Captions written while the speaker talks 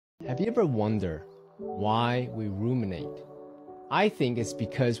Have you ever wondered why we ruminate? I think it's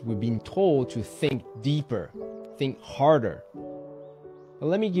because we've been told to think deeper, think harder. But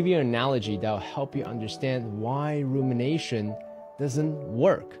let me give you an analogy that will help you understand why rumination doesn't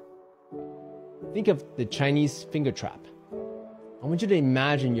work. Think of the Chinese finger trap. I want you to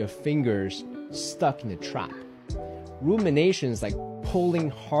imagine your fingers stuck in a trap. Rumination is like pulling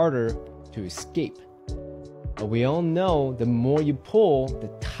harder to escape. But we all know the more you pull, the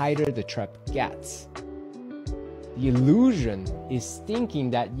tighter the trap gets. The illusion is thinking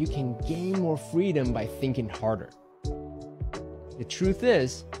that you can gain more freedom by thinking harder. The truth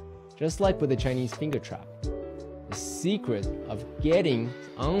is, just like with the Chinese finger trap, the secret of getting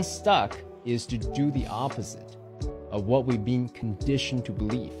unstuck is to do the opposite of what we've been conditioned to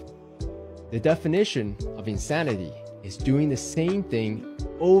believe. The definition of insanity is doing the same thing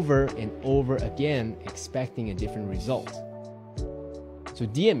over and over again, expecting a different result. So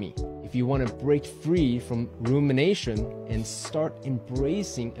DM me if you want to break free from rumination and start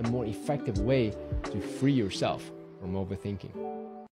embracing a more effective way to free yourself from overthinking.